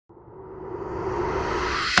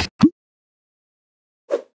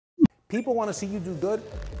People want to see you do good,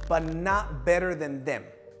 but not better than them.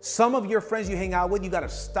 Some of your friends you hang out with, you got to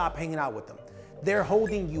stop hanging out with them. They're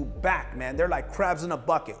holding you back, man. They're like crabs in a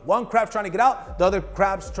bucket. One crab's trying to get out, the other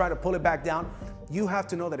crab's trying to pull it back down. You have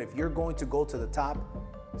to know that if you're going to go to the top,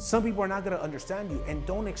 some people are not going to understand you, and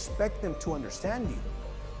don't expect them to understand you.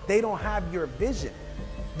 They don't have your vision.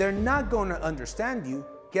 They're not going to understand you.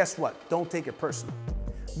 Guess what? Don't take it personal.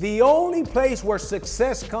 The only place where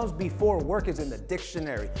success comes before work is in the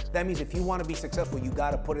dictionary. That means if you want to be successful, you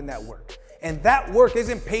got to put in that work. And that work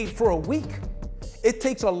isn't paid for a week. It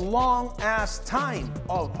takes a long ass time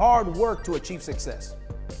of hard work to achieve success.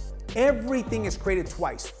 Everything is created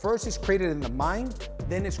twice. First it's created in the mind,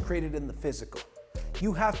 then it's created in the physical.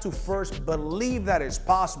 You have to first believe that it's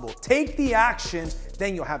possible. Take the actions,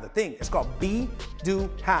 then you'll have the thing. It's called be, do,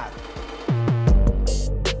 have.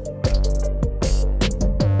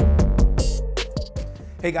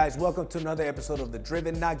 Hey guys, welcome to another episode of the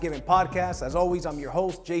Driven Not Given podcast. As always, I'm your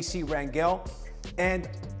host, JC Rangel, and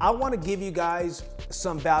I want to give you guys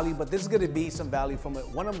some value, but this is going to be some value from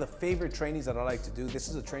one of the favorite trainings that I like to do. This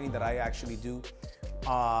is a training that I actually do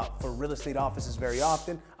for real estate offices very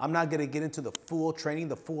often. I'm not going to get into the full training,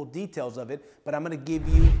 the full details of it, but I'm going to give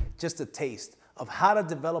you just a taste of how to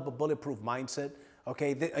develop a bulletproof mindset.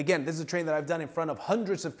 Okay, again, this is a training that I've done in front of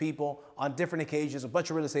hundreds of people on different occasions, a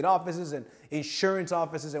bunch of real estate offices and insurance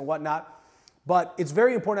offices and whatnot. But it's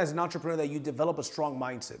very important as an entrepreneur that you develop a strong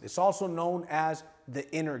mindset. It's also known as the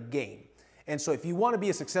inner game. And so if you want to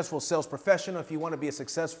be a successful sales professional, if you want to be a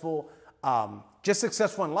successful, just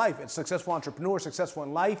successful in life, a successful entrepreneur, successful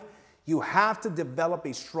in life, you have to develop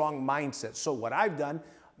a strong mindset. So what I've done,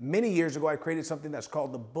 many years ago, I created something that's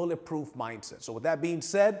called the Bulletproof mindset. So with that being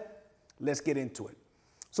said, let's get into it.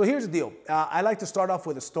 So here's the deal. I like to start off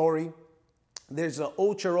with a story. There's an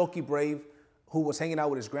old Cherokee brave who was hanging out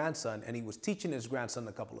with his grandson, and he was teaching his grandson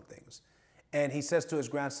a couple of things. And he says to his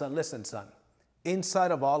grandson, listen, son,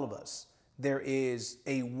 inside of all of us, there is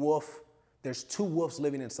a wolf. There's two wolves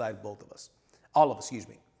living inside both of us. All of us, excuse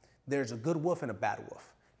me. There's a good wolf and a bad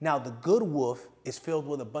wolf. Now, the good wolf is filled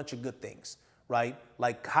with a bunch of good things, right?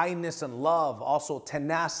 Like kindness and love, also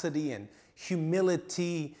tenacity and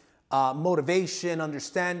humility, motivation,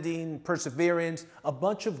 understanding, perseverance, a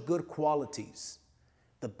bunch of good qualities.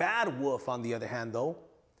 The bad wolf, on the other hand, though,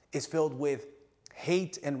 is filled with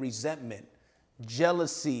hate and resentment,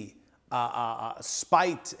 jealousy,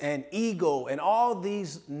 spite and ego, and all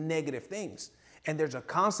these negative things. And there's a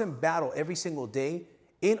constant battle every single day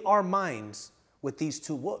in our minds with these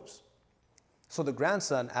two wolves. So the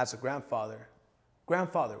grandson asks the grandfather,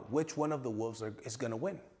 which one of the wolves is going to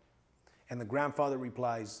win? And the grandfather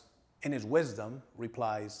replies, in his wisdom,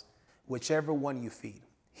 replies, whichever one you feed.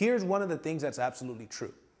 Here's one of the things that's absolutely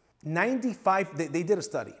true. They did a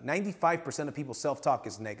study. 95% of people's self-talk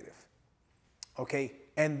is negative. Okay?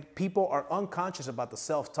 And people are unconscious about the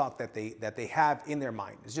self-talk that they have in their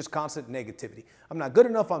mind. It's just constant negativity. I'm not good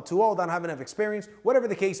enough. I'm too old. I don't have enough experience. Whatever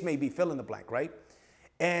the case may be, fill in the blank, right?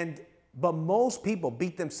 But most people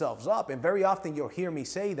beat themselves up. And very often you'll hear me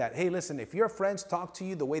say that, hey, listen, if your friends talk to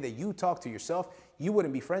you the way that you talk to yourself, you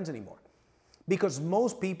wouldn't be friends anymore. Because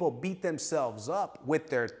most people beat themselves up with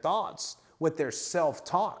their thoughts, with their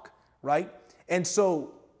self-talk, right? And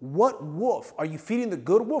so what wolf? Are you feeding the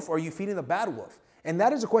good wolf or are you feeding the bad wolf? And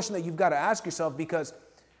that is a question that you've got to ask yourself, because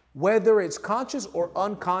whether it's conscious or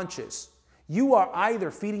unconscious, you are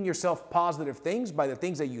either feeding yourself positive things by the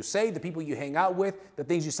things that you say, the people you hang out with, the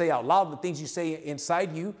things you say out loud, the things you say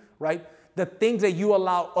inside you, right? The things that you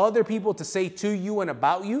allow other people to say to you and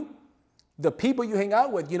about you. The people you hang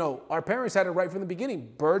out with, our parents had it right from the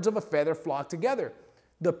beginning. Birds of a feather flock together.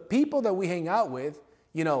 The people that we hang out with,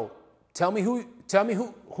 tell me who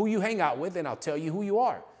you hang out with and I'll tell you who you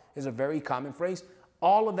are, is a very common phrase.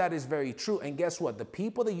 All of that is very true. And guess what? The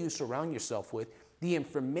people that you surround yourself with, the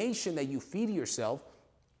information that you feed yourself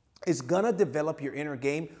is going to develop your inner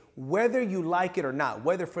game, whether you like it or not,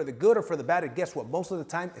 whether for the good or for the bad. And guess what? Most of the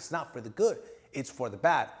time, it's not for the good. It's for the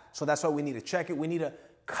bad. So that's why we need to check it. We need to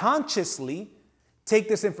consciously take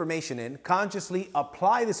this information in, consciously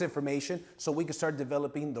apply this information so we can start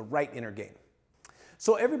developing the right inner game.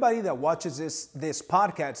 So everybody that watches this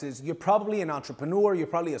podcast you're probably an entrepreneur, you're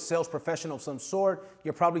probably a sales professional of some sort,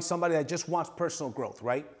 you're probably somebody that just wants personal growth,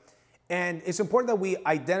 right? And it's important that we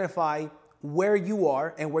identify where you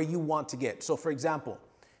are and where you want to get. So for example,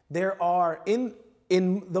 there are in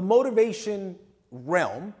the motivation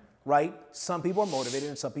realm, right? Some people are motivated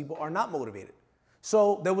and some people are not motivated.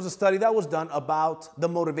 So there was a study that was done about the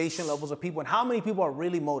motivation levels of people and how many people are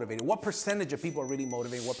really motivated. What percentage of people are really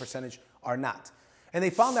motivated? What percentage are not? And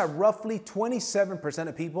they found that roughly 27%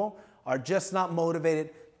 of people are just not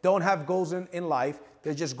motivated. don't have goals in life.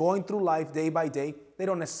 They're just going through life day by day. They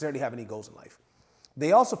don't necessarily have any goals in life.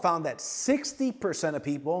 They also found that 60% of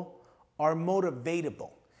people are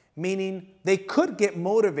motivatable, meaning they could get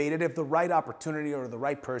motivated if the right opportunity or the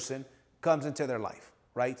right person comes into their life,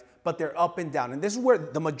 right? But they're up and down. And this is where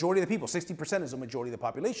the majority of the people, 60% is the majority of the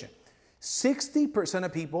population. 60%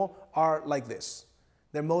 of people are like this.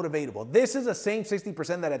 They're motivatable. This is the same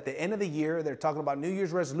 60% that at the end of the year, they're talking about New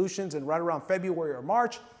Year's resolutions, and right around February or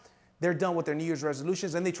March, they're done with their New Year's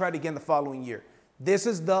resolutions and they try it again the following year. This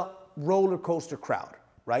is the roller coaster crowd,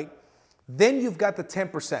 right? Then you've got the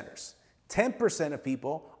 10%ers. 10% of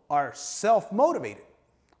people are self-motivated,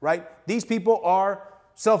 right? These people are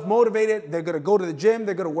self-motivated. They're going to go to the gym.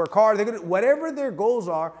 They're going to work hard. Whatever their goals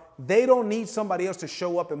are, they don't need somebody else to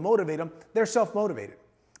show up and motivate them. They're self-motivated.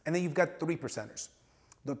 And then you've got 3%ers.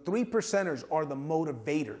 The 3%ers are the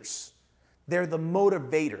motivators. They're the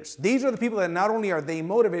motivators. These are the people that not only are they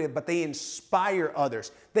motivated, but they inspire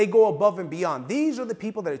others. They go above and beyond. These are the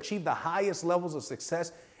people that achieve the highest levels of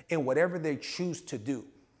success in whatever they choose to do.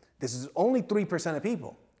 This is only 3% of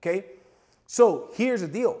people, okay? So here's the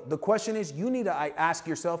deal. The question is, you need to ask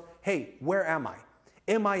yourself, hey, where am I?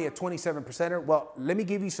 Am I a 27%er? Well, let me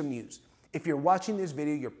give you some news. If you're watching this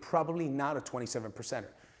video, you're probably not a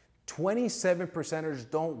 27%er. 27%ers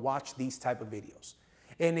don't watch these type of videos.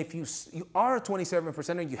 And if you are a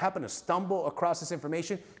 27%er, you happen to stumble across this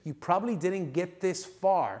information, you probably didn't get this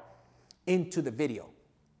far into the video.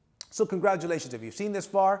 So congratulations. If you've seen this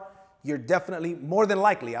far, you're definitely, more than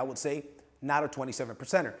likely, I would say, not a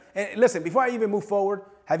 27%er. And listen, before I even move forward,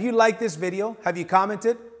 have you liked this video? Have you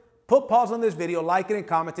commented? Put pause on this video, like it and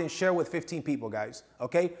comment it, and share with 15 people, guys,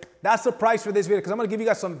 okay? That's the price for this video, because I'm going to give you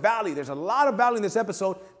guys some value. There's a lot of value in this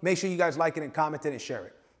episode. Make sure you guys like it and comment it and share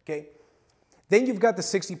it, okay? Then you've got the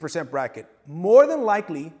 60% bracket. More than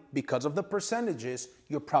likely, because of the percentages,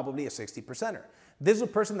 you're probably a 60%er. This is a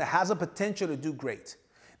person that has a potential to do great.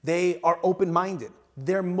 They are open-minded.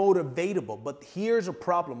 They're motivatable. But here's a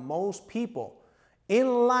problem. Most people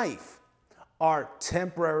in life are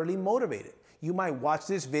temporarily motivated. You might watch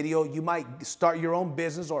this video. You might start your own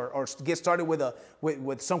business or get started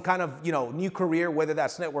with some kind of new career, whether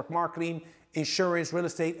that's network marketing, insurance, real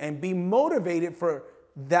estate, and be motivated for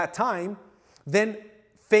that time. Then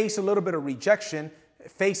face a little bit of rejection,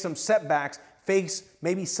 face some setbacks, face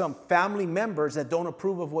maybe some family members that don't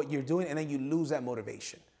approve of what you're doing, and then you lose that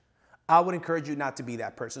motivation. I would encourage you not to be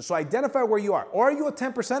that person. So identify where you are. Or are you a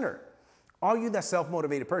 10%er? Are you that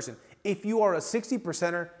self-motivated person? If you are a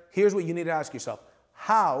 60%er, here's what you need to ask yourself.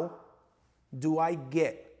 How do I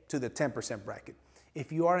get to the 10% bracket?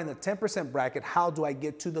 If you are in the 10% bracket, how do I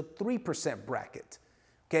get to the 3% bracket?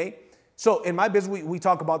 Okay? So in my business, we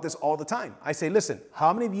talk about this all the time. I say, listen,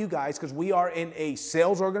 how many of you guys, because we are in a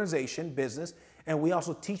sales organization business, and we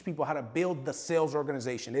also teach people how to build the sales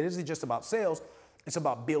organization. It isn't just about sales. It's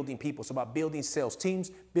about building people. It's about building sales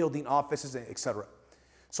teams, building offices, etc.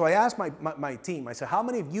 So I asked my team, I said, how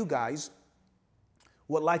many of you guys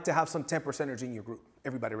would like to have some 10%ers in your group?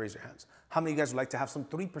 Everybody raise their hands. How many of you guys would like to have some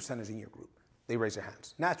 3%ers in your group? They raise their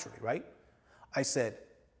hands, naturally, right? I said,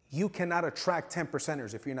 you cannot attract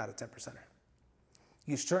 10%ers if you're not a 10%er.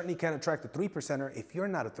 You certainly can't attract a 3%er if you're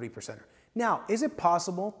not a 3%er. Now, is it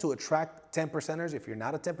possible to attract 10%ers if you're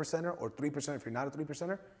not a 10%er or 3% if you're not a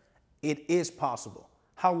 3%er? It is possible.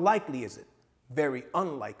 How likely is it? Very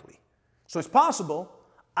unlikely. So it's possible.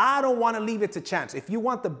 I don't want to leave it to chance. If you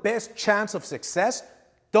want the best chance of success,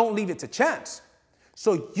 don't leave it to chance.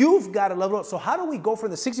 So you've got to level up. So how do we go from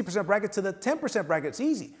the 60% bracket to the 10% bracket? It's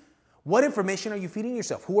easy. What information are you feeding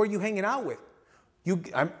yourself? Who are you hanging out with?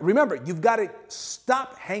 Remember, you've got to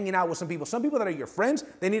stop hanging out with some people. Some people that are your friends,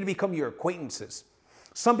 they need to become your acquaintances.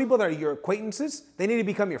 Some people that are your acquaintances, they need to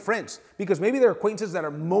become your friends, because maybe they're acquaintances that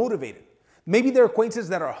are motivated. Maybe they're acquaintances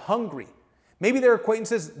that are hungry. Maybe they're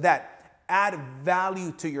acquaintances that add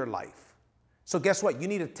value to your life. So guess what? You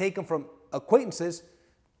need to take them from acquaintances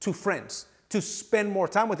to friends, to spend more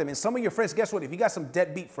time with them. And some of your friends, guess what? If you got some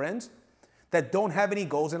deadbeat friends that don't have any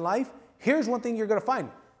goals in life, here's one thing you're going to find.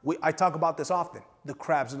 I talk about this often, the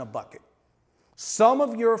crabs in a bucket. Some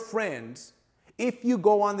of your friends, if you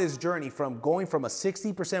go on this journey from going from a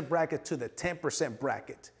 60% bracket to the 10%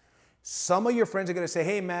 bracket, some of your friends are going to say,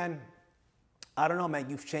 hey, man, I don't know, man,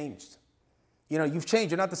 you've changed. You've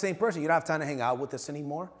changed. You're not the same person. You don't have time to hang out with us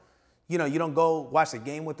anymore. You don't go watch the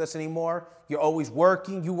game with us anymore. You're always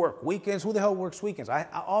working. You work weekends. Who the hell works weekends?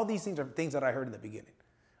 All these things are things that I heard in the beginning,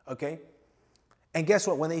 okay? And guess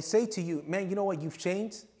what? When they say to you, man, you know what? You've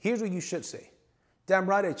changed. Here's what you should say. Damn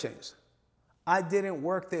right I changed. I didn't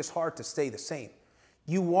work this hard to stay the same.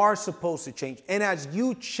 You are supposed to change. And as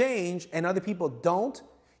you change and other people don't,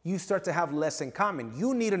 you start to have less in common.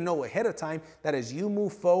 You need to know ahead of time that as you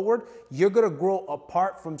move forward, you're going to grow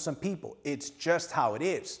apart from some people. It's just how it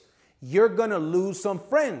is. You're going to lose some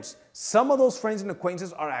friends. Some of those friends and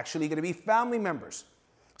acquaintances are actually going to be family members.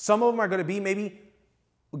 Some of them are going to be maybe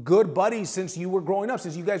good buddies since you were growing up,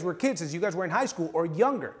 since you guys were kids, since you guys were in high school or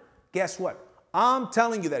younger. Guess what? I'm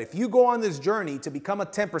telling you that if you go on this journey to become a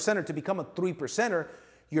 10%er, to become a 3%er,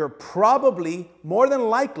 you're probably, more than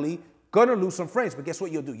likely, going to lose some friends. But guess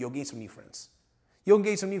what you'll do? You'll gain some new friends. You'll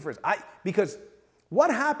gain some new friends. Because what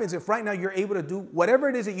happens if right now you're able to do whatever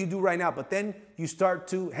it is that you do right now, but then you start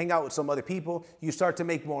to hang out with some other people, you start to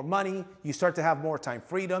make more money, you start to have more time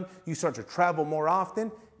freedom, you start to travel more often.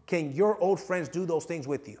 Can your old friends do those things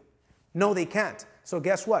with you? No, they can't. So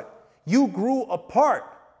guess what? You grew apart.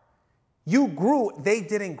 You grew, they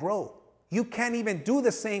didn't grow. You can't even do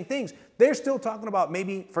the same things. They're still talking about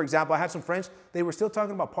maybe, for example, I had some friends, they were still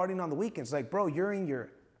talking about partying on the weekends. Like, bro, you're in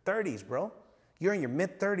your 30s, bro. You're in your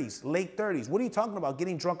mid-30s, late 30s. What are you talking about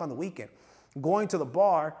getting drunk on the weekend? Going to the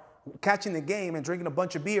bar, catching the game and drinking a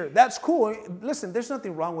bunch of beer. That's cool. Listen, there's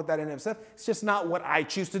nothing wrong with that in itself. It's just not what I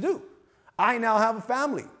choose to do. I now have a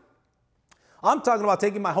family. I'm talking about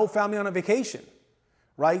taking my whole family on a vacation,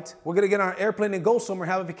 right? We're going to get on an airplane and go somewhere,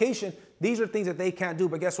 have a vacation. These are things that they can't do.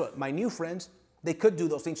 But guess what? My new friends, they could do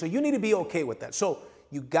those things. So you need to be okay with that. So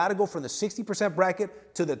you got to go from the 60%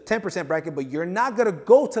 bracket to the 10% bracket, but you're not going to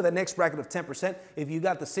go to the next bracket of 10% if you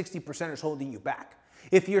got the 60%ers holding you back.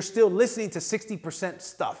 If you're still listening to 60%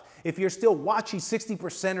 stuff, if you're still watching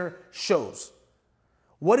 60%er shows,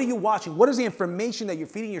 what are you watching? What is the information that you're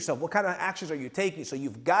feeding yourself? What kind of actions are you taking? So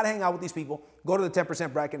you've got to hang out with these people, go to the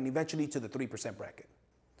 10% bracket, and eventually to the 3% bracket.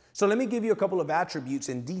 So let me give you a couple of attributes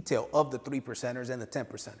in detail of the 3%ers and the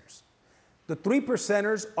 10%ers. The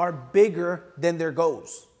 3%ers are bigger than their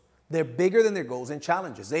goals. They're bigger than their goals and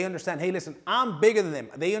challenges. They understand, hey, listen, I'm bigger than them.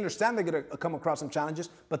 They understand they're going to come across some challenges,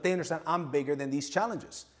 but they understand I'm bigger than these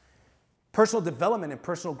challenges. Personal development and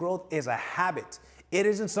personal growth is a habit. It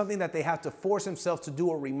isn't something that they have to force themselves to do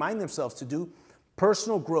or remind themselves to do.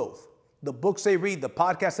 Personal growth, the books they read, the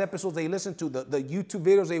podcast episodes they listen to, the YouTube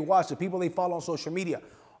videos they watch, the people they follow on social media,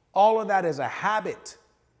 all of that is a habit.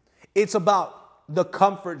 It's about the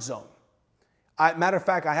comfort zone. Matter of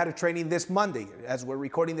fact, I had a training this Monday. As we're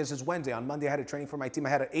recording this is Wednesday. On Monday, I had a training for my team. I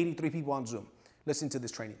had 83 people on Zoom listening to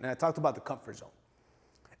this training. And I talked about the comfort zone.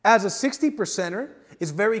 As a 60%er, it's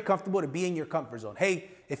very comfortable to be in your comfort zone. Hey,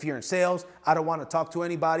 if you're in sales, I don't want to talk to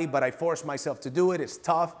anybody, but I force myself to do it. It's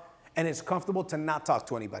tough. And it's comfortable to not talk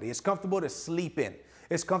to anybody. It's comfortable to sleep in.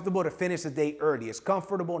 It's comfortable to finish the day early. It's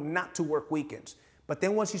comfortable not to work weekends. But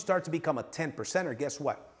then once you start to become a 10%er, guess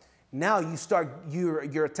what? Now you're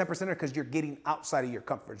a 10%er because you're getting outside of your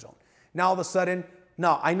comfort zone. Now all of a sudden,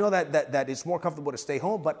 no, I know that it's more comfortable to stay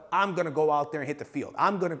home, but I'm going to go out there and hit the field.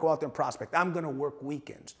 I'm going to go out there and prospect. I'm going to work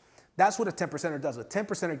weekends. That's what a 10%er does. A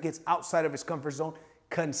 10%er gets outside of his comfort zone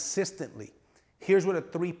consistently. Here's what a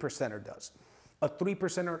 3%er does. A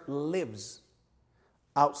 3%er lives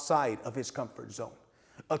outside of his comfort zone.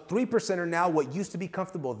 A 3%er now, what used to be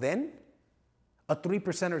comfortable then, a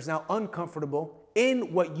 3%er is now uncomfortable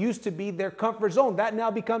in what used to be their comfort zone. That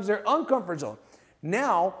now becomes their uncomfort zone.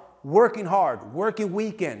 Now, working hard, working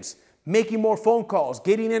weekends, making more phone calls,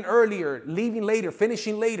 getting in earlier, leaving later,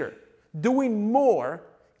 finishing later, doing more,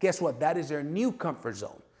 guess what? That is their new comfort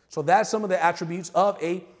zone. So that's some of the attributes of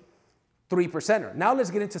a 3%er. Now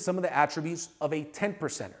let's get into some of the attributes of a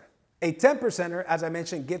 10%er. A 10%er, as I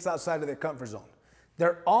mentioned, gets outside of their comfort zone.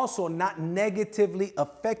 They're also not negatively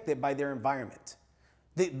affected by their environment.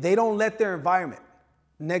 They don't let their environment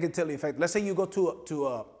negatively affect. Let's say you go to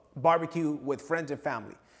a barbecue with friends and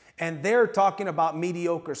family, and they're talking about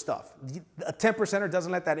mediocre stuff. A 10%er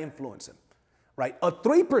doesn't let that influence them, right? A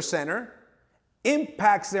 3%er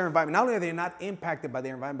impacts their environment. Not only are they not impacted by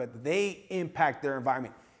their environment, but they impact their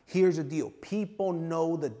environment. Here's the deal. People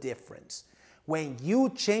know the difference. When you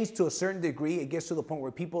change to a certain degree, it gets to the point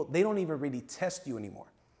where people, they don't even really test you anymore.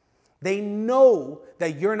 They know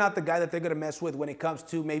that you're not the guy that they're going to mess with when it comes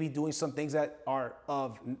to maybe doing some things that are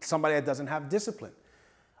of somebody that doesn't have discipline.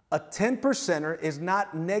 A 10%er is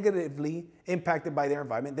not negatively impacted by their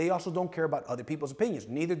environment. They also don't care about other people's opinions.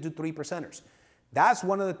 Neither do 3%ers. That's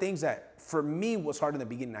one of the things that for me was hard in the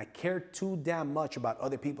beginning. I cared too damn much about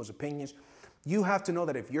other people's opinions. You have to know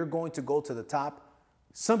that if you're going to go to the top,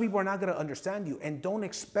 some people are not going to understand you, and don't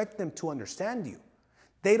expect them to understand you.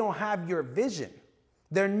 They don't have your vision.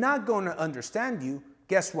 They're not going to understand you.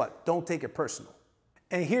 Guess what? Don't take it personal.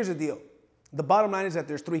 And here's the deal. The bottom line is that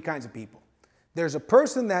there's three kinds of people. There's a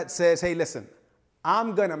person that says, hey, listen,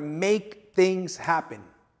 I'm going to make things happen.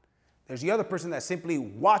 There's the other person that simply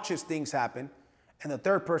watches things happen. And the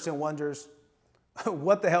third person wonders,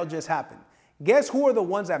 what the hell just happened? Guess who are the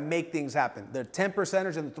ones that make things happen? The 10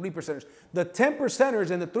 percenters and the 3 percenters. The 10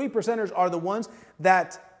 percenters and the 3 percenters are the ones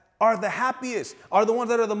that are the happiest, are the ones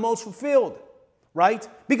that are the most fulfilled, right?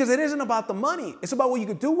 Because it isn't about the money. It's about what you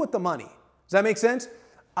could do with the money. Does that make sense?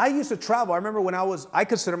 I used to travel. I remember when I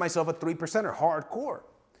consider myself a 3 percenter, hardcore.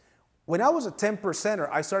 When I was a 10 percenter,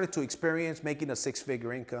 I started to experience making a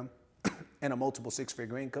 6-figure income and a multiple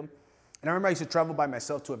 6-figure income. And I remember I used to travel by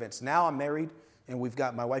myself to events. Now I'm married and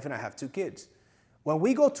my wife and I have 2 kids. When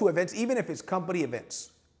we go to events, even if it's company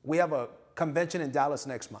events, we have a convention in Dallas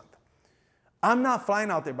next month. I'm not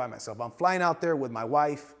flying out there by myself. I'm flying out there with my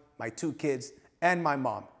wife, my 2 kids, and my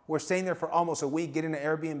mom. We're staying there for almost a week, getting an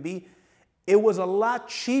Airbnb. It was a lot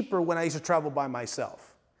cheaper when I used to travel by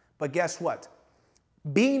myself. But guess what?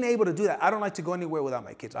 Being able to do that, I don't like to go anywhere without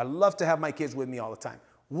my kids. I love to have my kids with me all the time.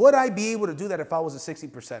 Would I be able to do that if I was a 60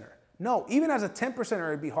 percenter? No, even as a 10 percenter,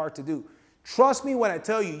 it'd be hard to do. Trust me when I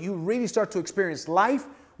tell you, you really start to experience life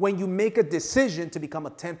when you make a decision to become a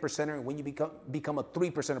 10 percenter and when you become a 3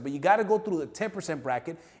 percenter. But you got to go through the 10%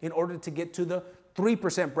 bracket in order to get to the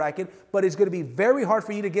 3% bracket. But it's going to be very hard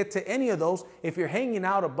for you to get to any of those if you're hanging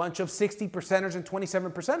out a bunch of 60 percenters and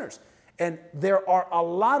 27 percenters. And there are a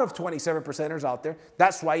lot of 27 percenters out there.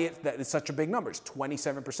 That's why it's such a big number. It's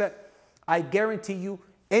 27%. I guarantee you,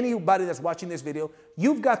 anybody that's watching this video,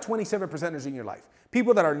 you've got 27 percenters in your life.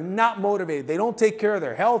 People that are not motivated. They don't take care of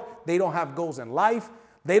their health. They don't have goals in life.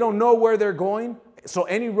 They don't know where they're going. So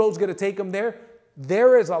any road's going to take them there.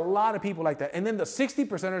 There is a lot of people like that. And then the 60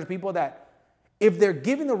 percenters are people that if they're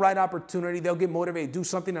given the right opportunity, they'll get motivated to do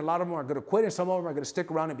something. A lot of them are going to quit and some of them are going to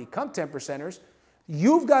stick around and become 10 percenters.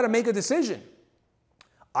 You've got to make a decision.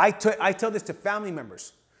 I tell this to family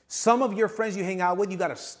members. Some of your friends you hang out with, you got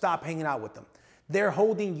to stop hanging out with them. They're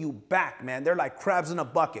holding you back, man. They're like crabs in a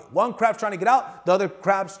bucket. One crab's trying to get out, the other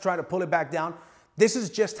crab's trying to pull it back down. This is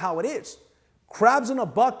just how it is. Crabs in a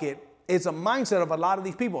bucket is a mindset of a lot of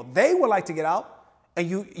these people. They would like to get out. And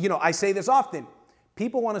you know, I say this often.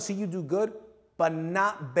 People want to see you do good, but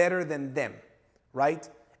not better than them, right?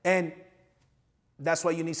 And that's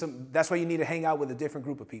why you need to hang out with a different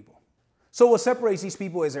group of people. So what separates these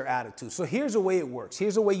people is their attitude. So here's the way it works.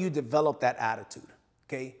 Here's the way you develop that attitude,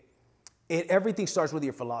 okay? Everything starts with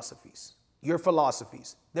your philosophies. Your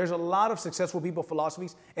philosophies. There's a lot of successful people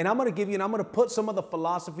philosophies, and I'm going to put some of the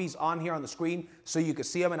philosophies on here on the screen so you can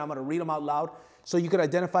see them, and I'm going to read them out loud so you can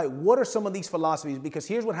identify what are some of these philosophies, because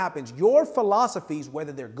here's what happens. Your philosophies,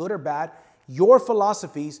 whether they're good or bad, your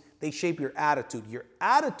philosophies, they shape your attitude. Your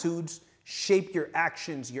attitudes shape your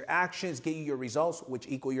actions. Your actions get you your results, which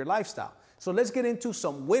equal your lifestyle. So let's get into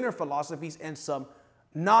some winner philosophies and some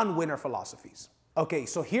non-winner philosophies. Okay,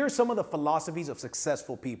 so here's some of the philosophies of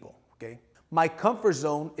successful people, okay? My comfort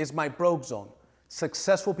zone is my broke zone.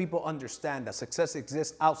 Successful people understand that success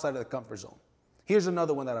exists outside of the comfort zone. Here's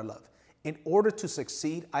another one that I love. In order to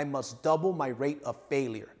succeed, I must double my rate of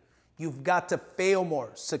failure. You've got to fail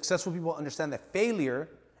more. Successful people understand that failure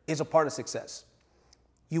is a part of success.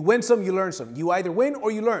 You win some, you learn some. You either win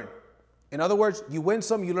or you learn. In other words, you win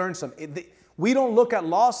some, you learn some. We don't look at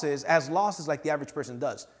losses as losses like the average person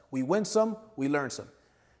does. We win some, we learn some.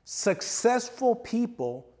 Successful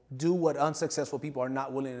people do what unsuccessful people are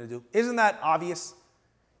not willing to do. Isn't that obvious?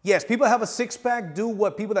 Yes, people that have a six-pack do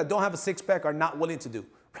what people that don't have a six-pack are not willing to do,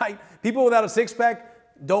 right? People without a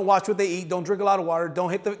six-pack don't watch what they eat, don't drink a lot of water, don't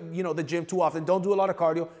hit the gym too often, don't do a lot of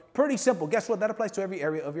cardio. Pretty simple. Guess what? That applies to every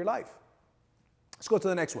area of your life. Let's go to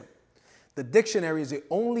the next one. The dictionary is the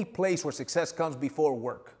only place where success comes before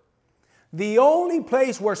work. The only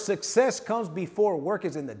place where success comes before work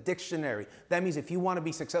is in the dictionary. That means if you want to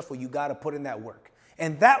be successful, you got to put in that work.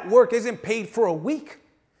 And that work isn't paid for a week.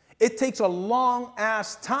 It takes a long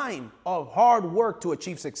ass time of hard work to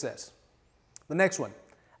achieve success. The next one,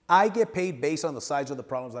 I get paid based on the size of the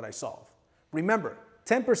problems that I solve. Remember,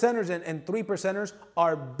 10 percenters and 3 percenters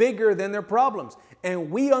are bigger than their problems. And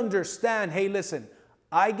we understand, hey, listen,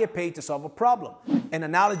 I get paid to solve a problem. An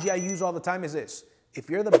analogy I use all the time is this. If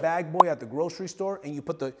you're the bag boy at the grocery store and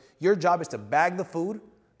your job is to bag the food,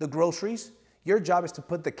 the groceries, your job is to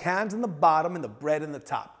put the cans in the bottom and the bread in the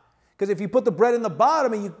top. Because if you put the bread in the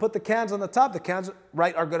bottom and you put the cans on the top, the cans,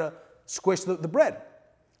 right, are going to squish the bread.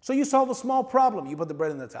 So you solve a small problem, you put the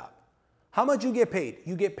bread in the top. How much you get paid?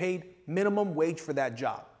 You get paid minimum wage for that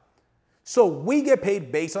job. So we get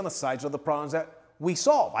paid based on the size of the problems that we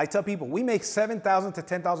solve. I tell people we make $7,000 to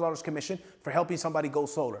 $10,000 commission for helping somebody go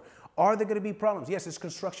solar. Are there going to be problems? Yes, it's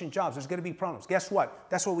construction jobs. There's going to be problems. Guess what?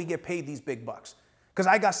 That's why we get paid these big bucks. Because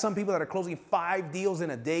I got some people that are closing 5 deals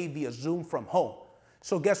in a day via Zoom from home.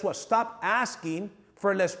 So guess what? Stop asking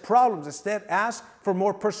for less problems. Instead, ask for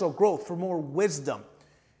more personal growth, for more wisdom.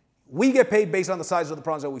 We get paid based on the size of the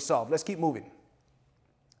problems that we solve. Let's keep moving.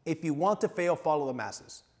 If you want to fail, follow the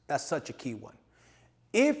masses. That's such a key one.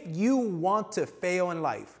 If you want to fail in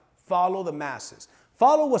life, follow the masses.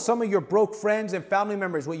 Follow what some of your broke friends and family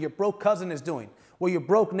members, what your broke cousin is doing, what your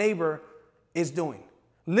broke neighbor is doing.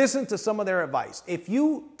 Listen to some of their advice. If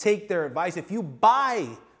you take their advice, if you buy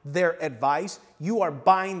their advice, you are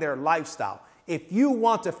buying their lifestyle. If you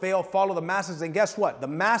want to fail, follow the masses. And guess what? The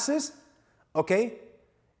masses, okay,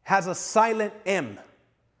 has a silent M,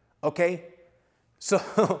 okay?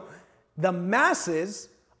 So the masses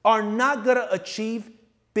are not going to achieve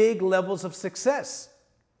big levels of success.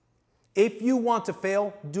 If you want to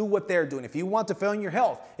fail, do what they're doing. If you want to fail in your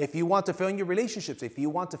health, if you want to fail in your relationships, if you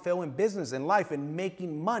want to fail in business, in life, and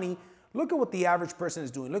making money, look at what the average person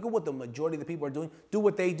is doing. Look at what the majority of the people are doing. Do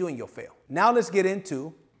what they do and you'll fail. Now let's get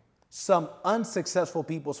into some unsuccessful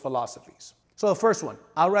people's philosophies. So the first one,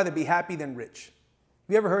 I'd rather be happy than rich.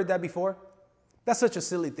 Have you ever heard that before? That's such a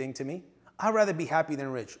silly thing to me. I'd rather be happy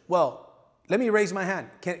than rich. Well, let me raise my hand.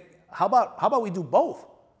 How about we do both?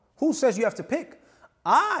 Who says you have to pick?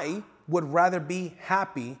 I would rather be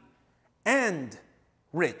happy and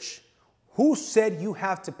rich. Who said you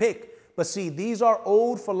have to pick? But see, these are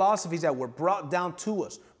old philosophies that were brought down to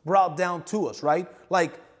us, right?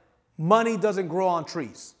 Like money doesn't grow on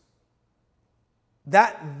trees.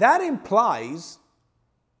 That implies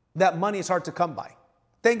that money is hard to come by.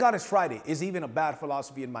 Thank God it's Friday is even a bad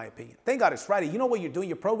philosophy in my opinion. Thank God it's Friday. You know what you're doing?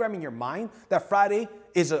 You're programming your mind that Friday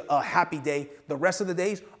is a happy day. The rest of the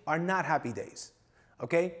days are not happy days.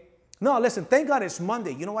 Okay? No, listen, thank God it's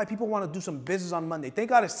Monday. You know why people want to do some business on Monday? Thank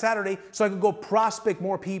God it's Saturday so I can go prospect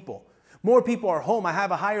more people. More people are home. I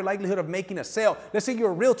have a higher likelihood of making a sale. Let's say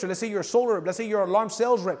you're a realtor. Let's say you're a solar rep. Let's say you're an alarm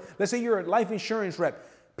sales rep. Let's say you're a life insurance rep.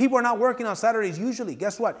 People are not working on Saturdays usually.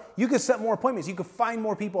 Guess what? You can set more appointments. You can find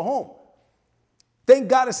more people home. Thank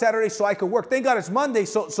God it's Saturday so I can work. Thank God it's Monday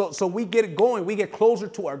so we get it going. We get closer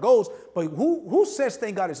to our goals. But who says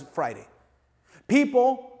thank God it's Friday?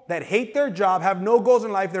 People that hate their job, have no goals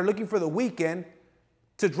in life, they're looking for the weekend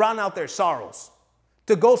to drown out their sorrows,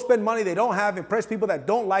 to go spend money they don't have, impress people that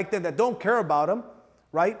don't like them, that don't care about them,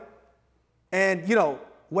 right? And, you know,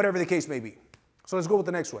 whatever the case may be. So let's go with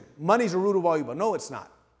the next one. Money's the root of all evil. No, it's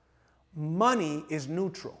not. Money is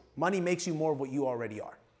neutral. Money makes you more of what you already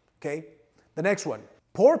are, okay? The next one.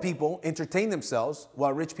 Poor people entertain themselves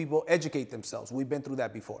while rich people educate themselves. We've been through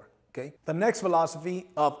that before, okay? The next philosophy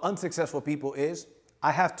of unsuccessful people is,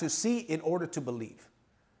 I have to see in order to believe.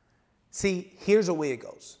 See, here's the way it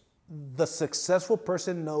goes. The successful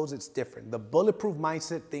person knows it's different. The bulletproof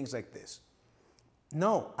mindset, things like this.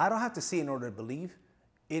 No, I don't have to see in order to believe.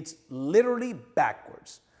 It's literally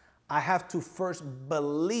backwards. I have to first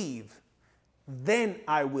believe, then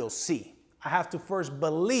I will see. I have to first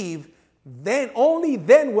believe, then only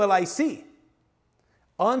then will I see.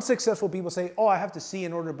 Unsuccessful people say, oh, I have to see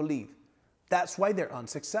in order to believe. That's why they're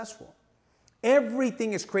unsuccessful.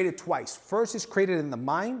 Everything is created twice. First it's created in the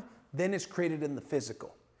mind, then it's created in the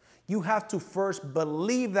physical. You have to first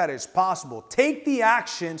believe that it's possible. Take the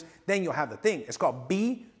actions, then you'll have the thing. It's called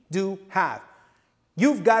be, do, have.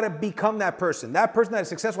 You've got to become that person that is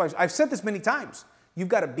successful. I've said this many times. You've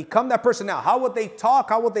got to become that person now. How would they talk?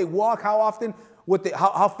 How would they walk? How often would they,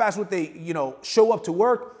 how fast would they, show up to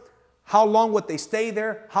work? How long would they stay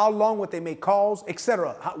there? How long would they make calls,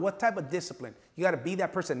 etc.? What type of discipline? You got to be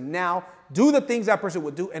that person now. Do the things that person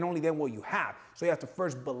would do, and only then will you have. So you have to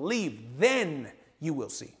first believe, then you will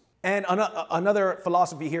see. And another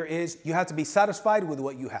philosophy here is you have to be satisfied with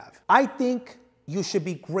what you have. I think you should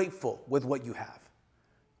be grateful with what you have.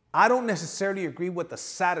 I don't necessarily agree with the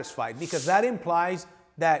satisfied because that implies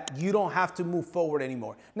that you don't have to move forward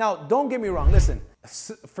anymore. Now, don't get me wrong. Listen,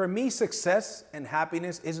 for me, success and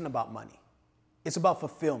happiness isn't about money. It's about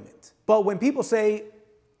fulfillment. But when people say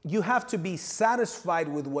you have to be satisfied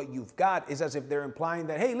with what you've got, it's as if they're implying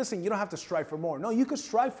that, hey, listen, you don't have to strive for more. No, you can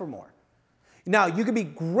strive for more. Now, you can be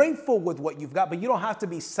grateful with what you've got, but you don't have to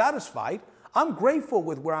be satisfied. I'm grateful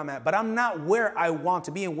with where I'm at, but I'm not where I want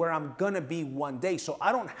to be and where I'm going to be one day. So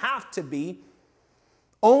I don't have to be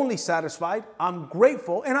only satisfied. I'm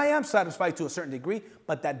grateful, and I am satisfied to a certain degree,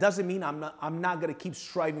 but that doesn't mean I'm not going to keep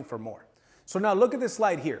striving for more. So now look at this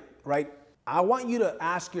slide here, right? I want you to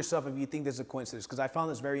ask yourself if you think this is a coincidence, because I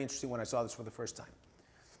found this very interesting when I saw this for the first time.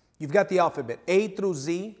 You've got the alphabet, A through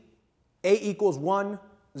Z. A equals 1,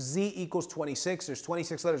 Z equals 26. There's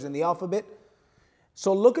 26 letters in the alphabet.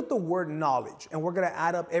 So look at the word knowledge, and we're going to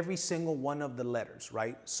add up every single one of the letters,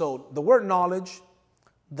 right? So the word knowledge,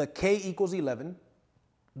 the K equals 11,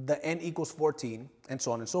 the N equals 14, and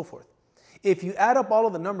so on and so forth. If you add up all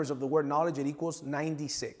of the numbers of the word knowledge, it equals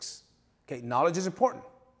 96. Okay, knowledge is important.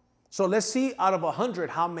 So let's see out of 100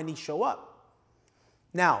 how many show up.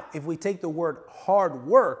 Now, if we take the word hard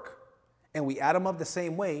work and we add them up the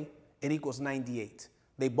same way, it equals 98.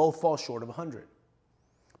 They both fall short of 100.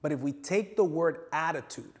 But if we take the word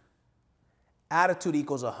attitude, attitude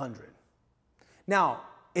equals 100. Now,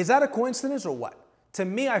 is that a coincidence or what? To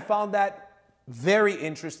me, I found that very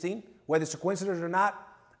interesting. Whether it's a coincidence or not,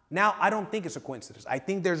 now I don't think it's a coincidence. I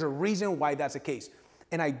think there's a reason why that's the case.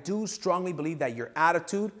 And I do strongly believe that your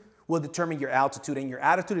attitude will determine your altitude. And your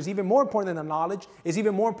attitude is even more important than the knowledge, is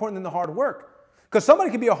even more important than the hard work. Because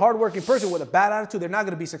somebody could be a hardworking person with a bad attitude. They're not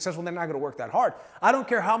going to be successful. They're not going to work that hard. I don't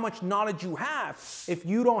care how much knowledge you have. If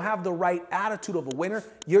you don't have the right attitude of a winner,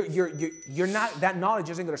 you're not, that knowledge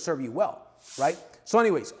isn't going to serve you well, right? So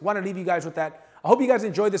anyways, I want to leave you guys with that. I hope you guys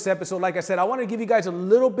enjoyed this episode. Like I said, I want to give you guys a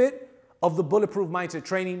little bit of the Bulletproof Mindset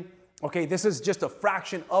training. Okay, this is just a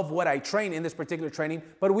fraction of what I train in this particular training,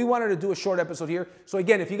 but we wanted to do a short episode here. So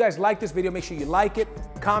again, if you guys like this video, make sure you like it,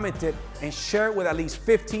 comment it, and share it with at least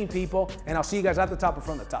 15 people. And I'll see you guys at the top and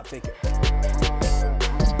from the top. Take care.